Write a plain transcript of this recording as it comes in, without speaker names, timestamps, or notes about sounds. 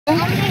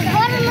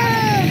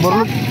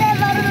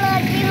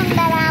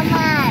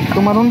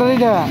তোমার হুন্ডার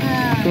এটা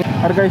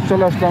আর গাইস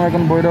চলে আসলাম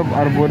এখন ভৈরব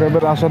আর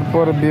ভৈরবের আসার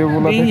পর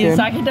ভিউগুলো দেখেন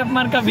সাকিটাপ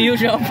মার্কা ভিউ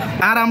সব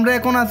আর আমরা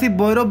এখন আছি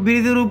ভৈরব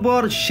ব্রিজের উপর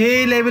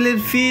সেই লেভেলের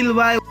ফিল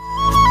ভাই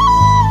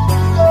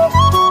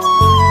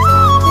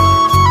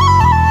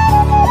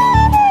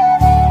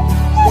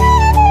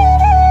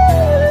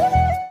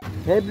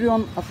Hey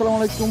everyone,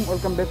 assalamualaikum,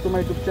 welcome back to my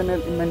YouTube channel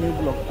in my new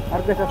vlog.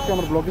 R guys আজকে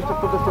আমার ব্লগ স্টার্ট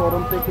করতেছি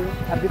অরণ থেকে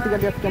আর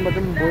বেসিক্যালি আজকে আমরা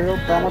যেমন ভৈরব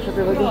আমার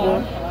সাথে রয়েছে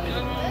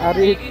আর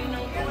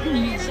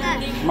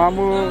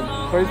মামু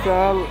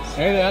ফয়সাল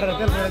এই আর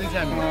তেল করে দিছি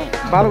আমি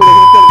ভালো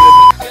করে তেল করে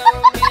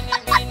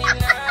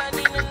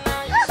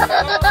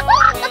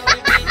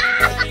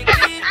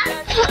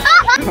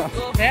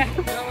হ্যাঁ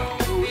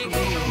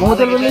মামু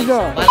তেল বলে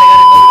যাও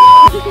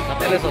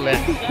তেলে চলে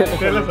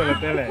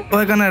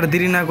ওখানে আর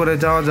দেরি না করে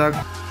যাওয়া যাক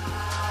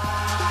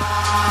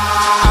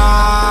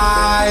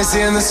Eyes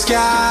in the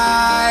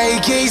sky,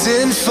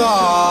 gazing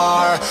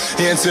far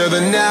into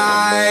the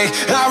night.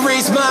 I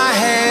raise my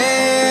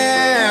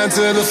hand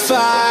to the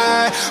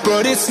fire,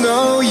 but it's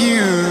no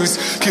use,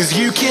 'cause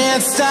you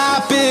can't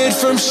stop it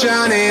from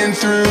shining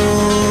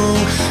through.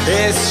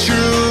 It's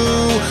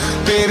true,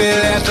 baby,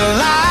 let the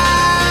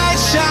light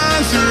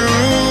shine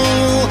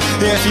through.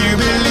 If you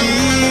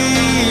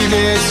believe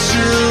it's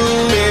true,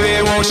 baby,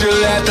 won't you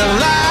let the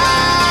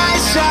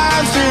light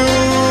shine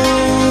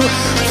through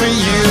for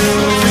you.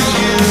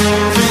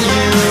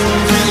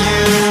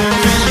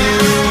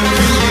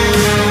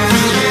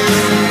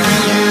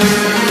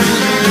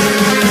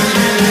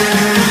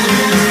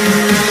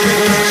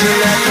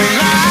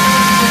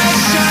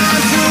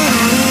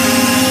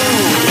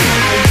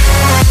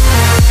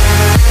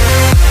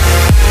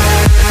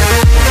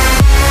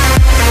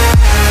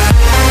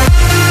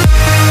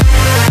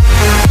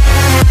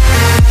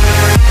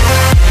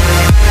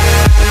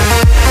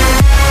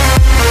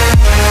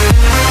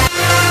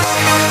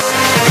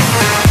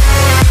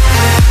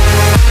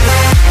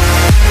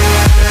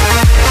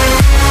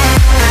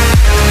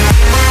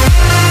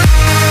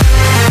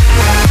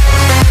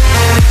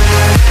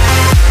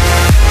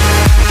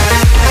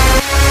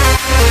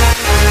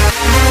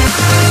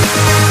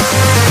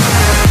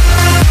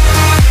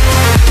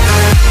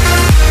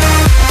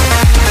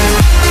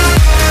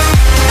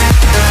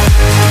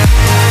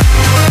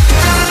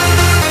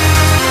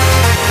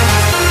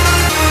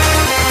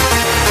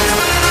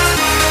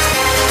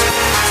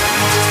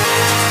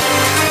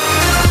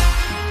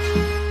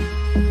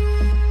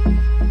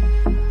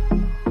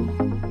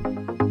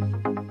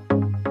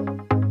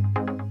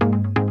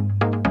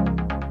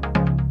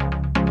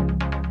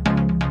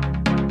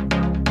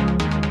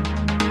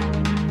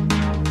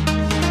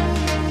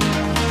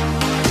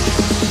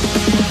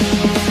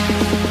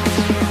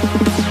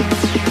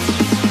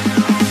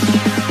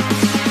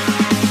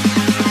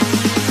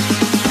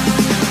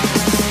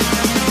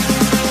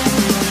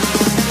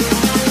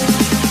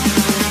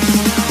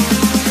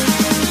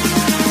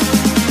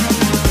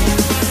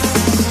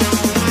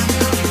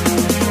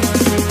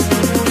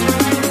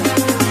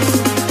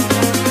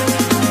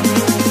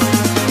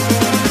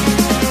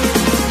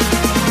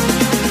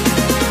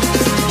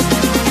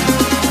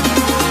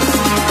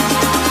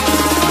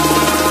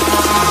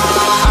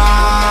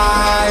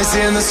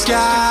 In the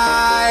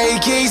sky,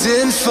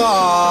 gazing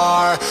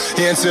far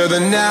into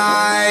the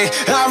night.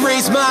 I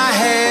raise my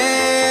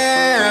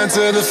hand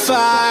to the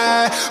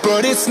fire,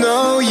 but it's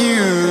no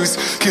use,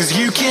 'cause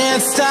you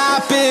can't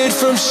stop it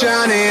from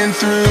shining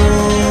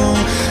through.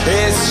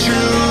 It's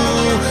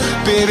true,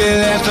 baby,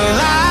 let the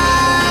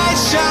light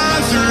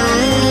shine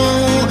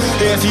through.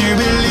 If you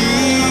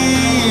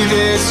believe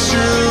it's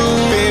true,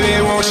 baby,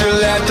 won't you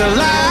let the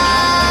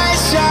light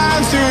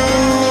shine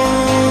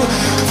through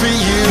for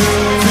you.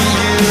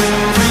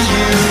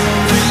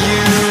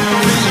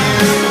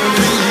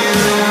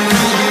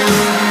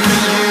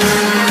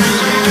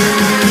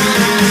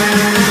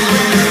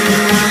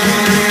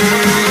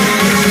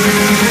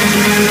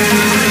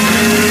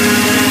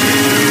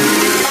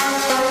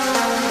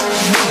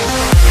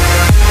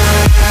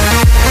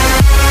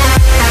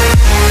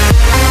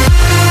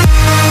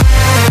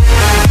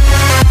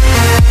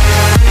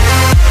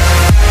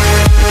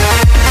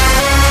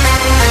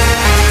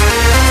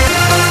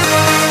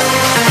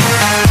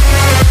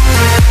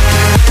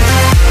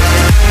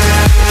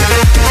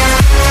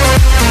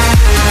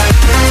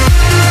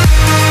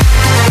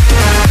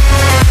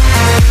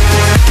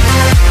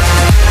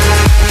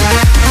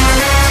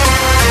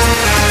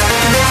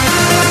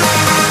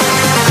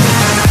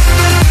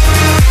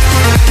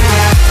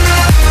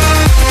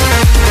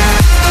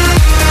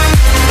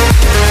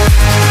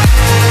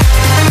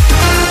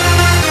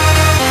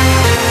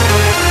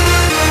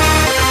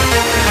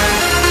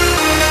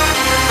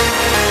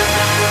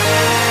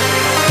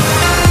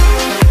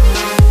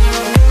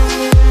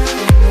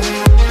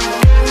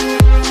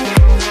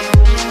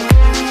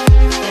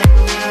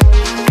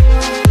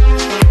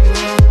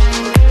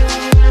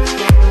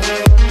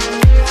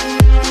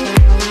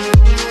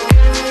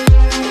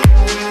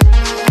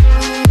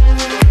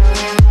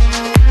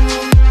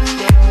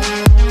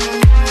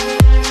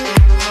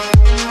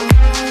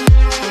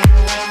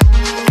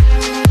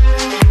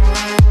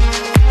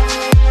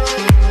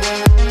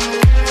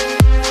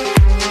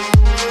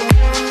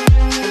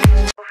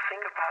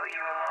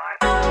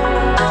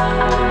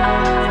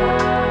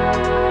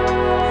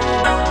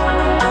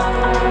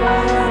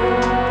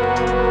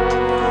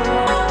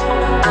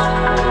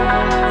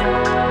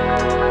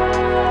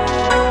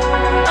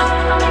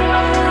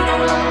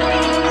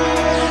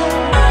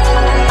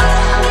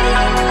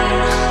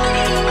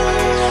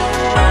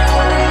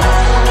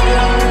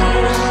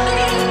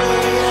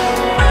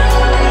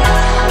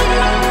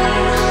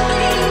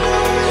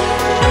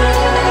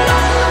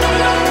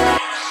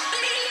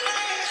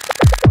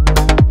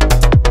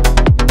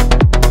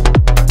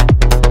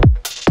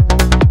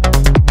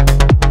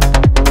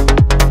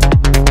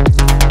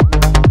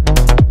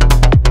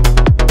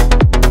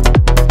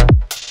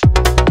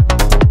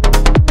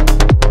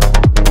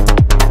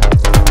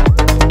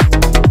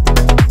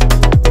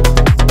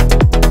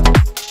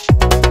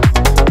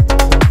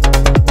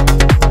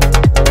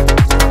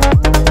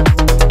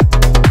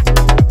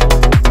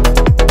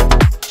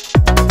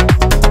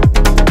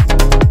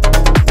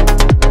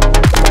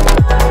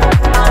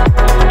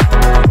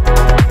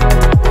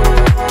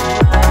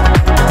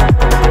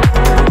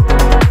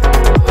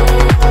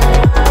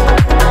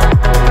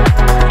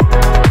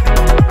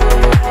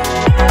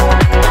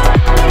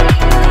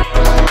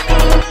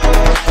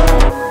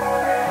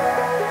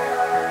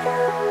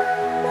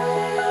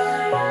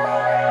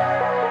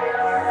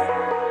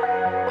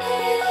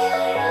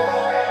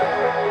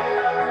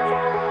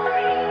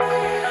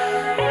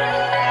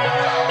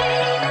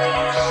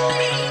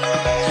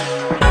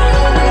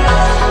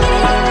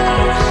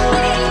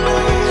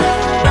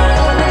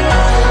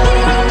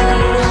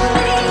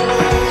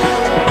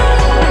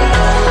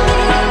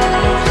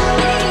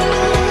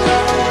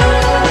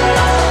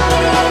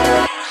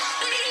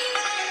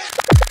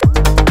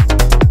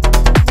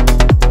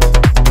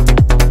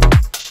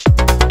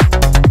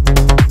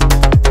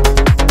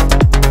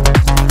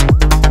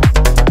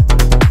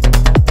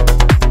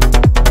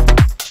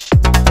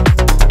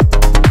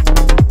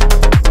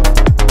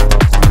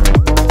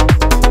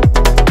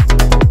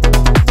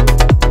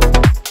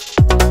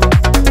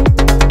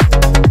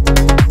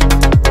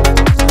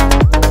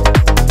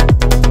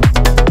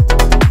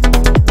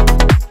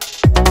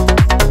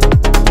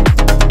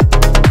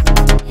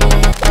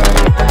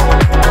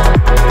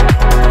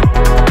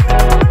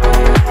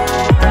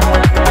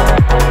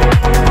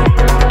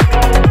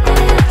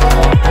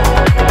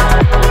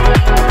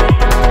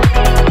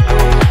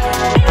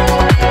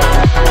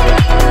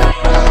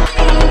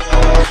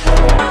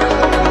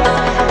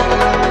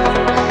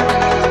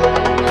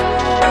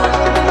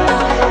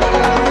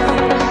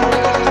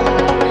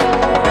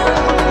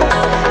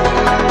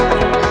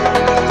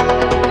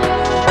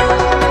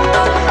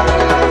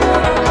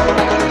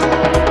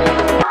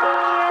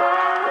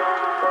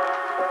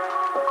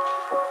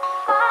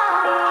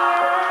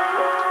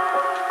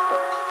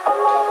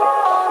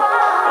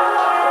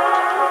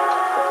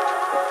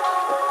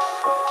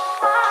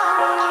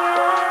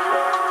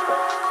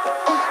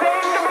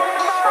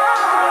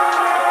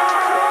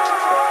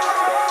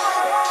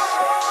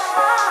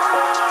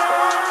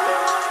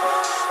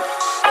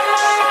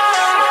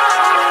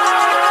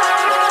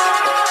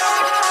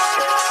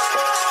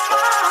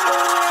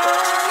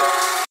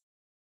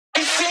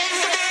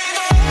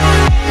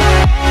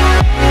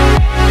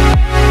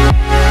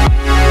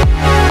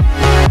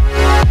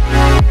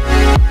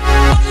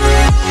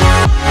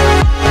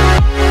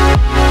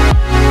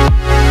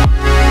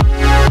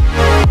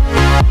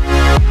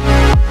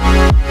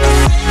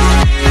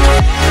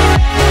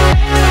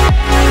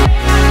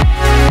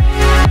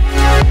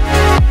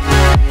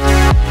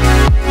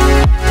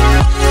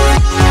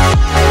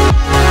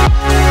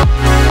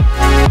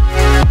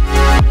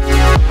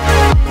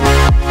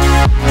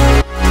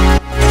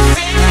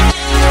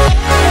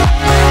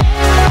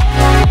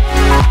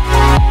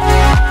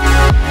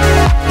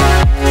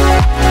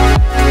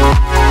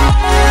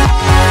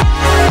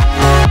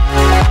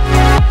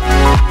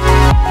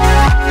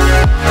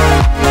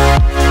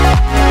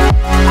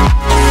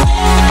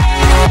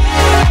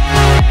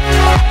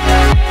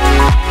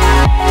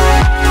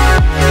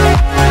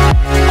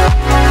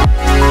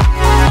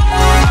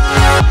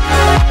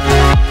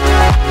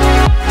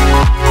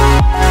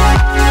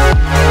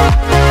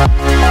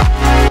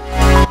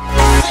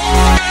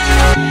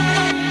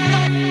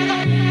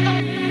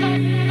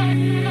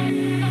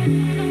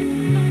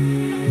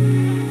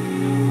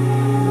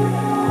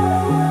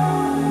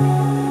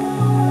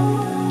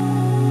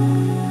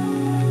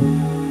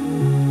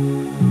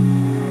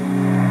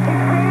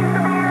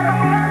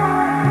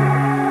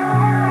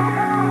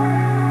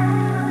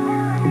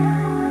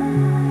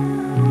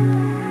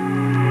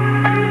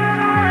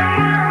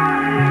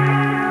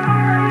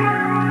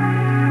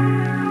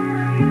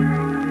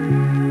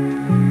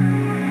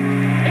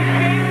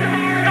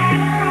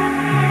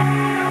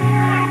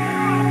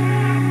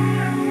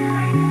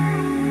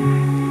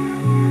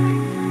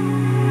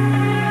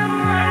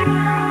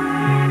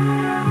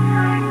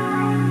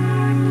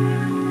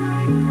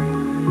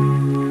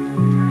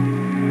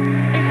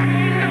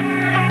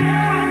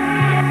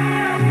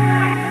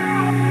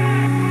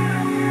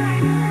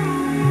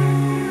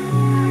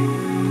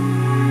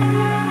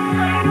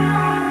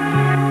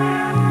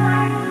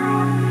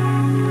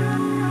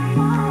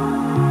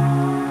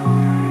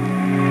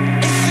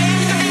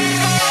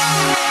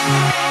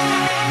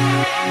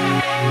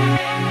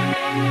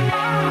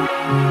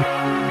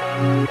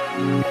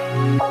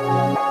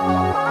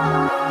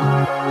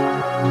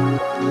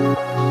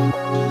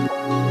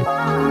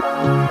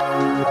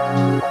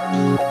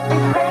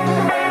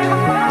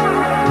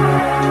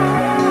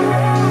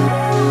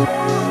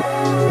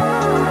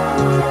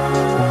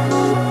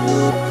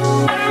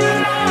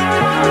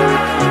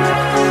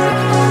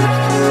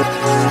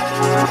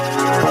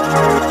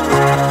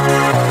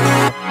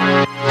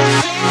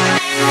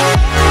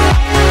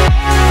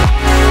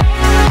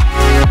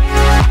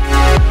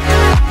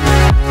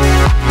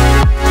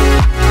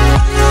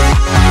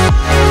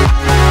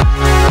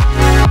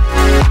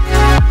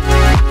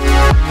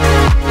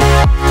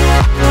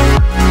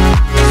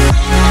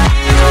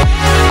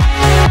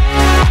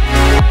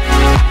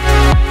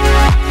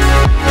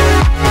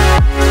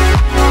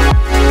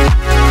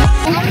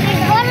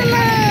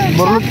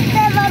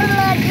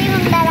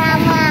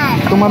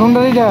 Tomar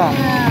dari dah.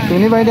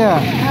 Ini baik dah.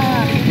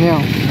 Nio.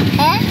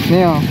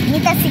 Nio.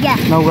 Minta siga.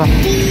 Nauga.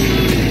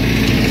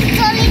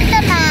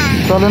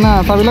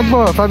 Solina. Sabi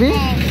lagbo. Sabi.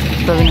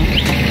 Sabi ni.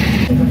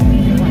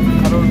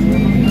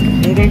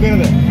 Ini kan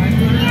ada.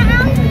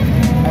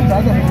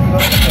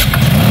 Ada.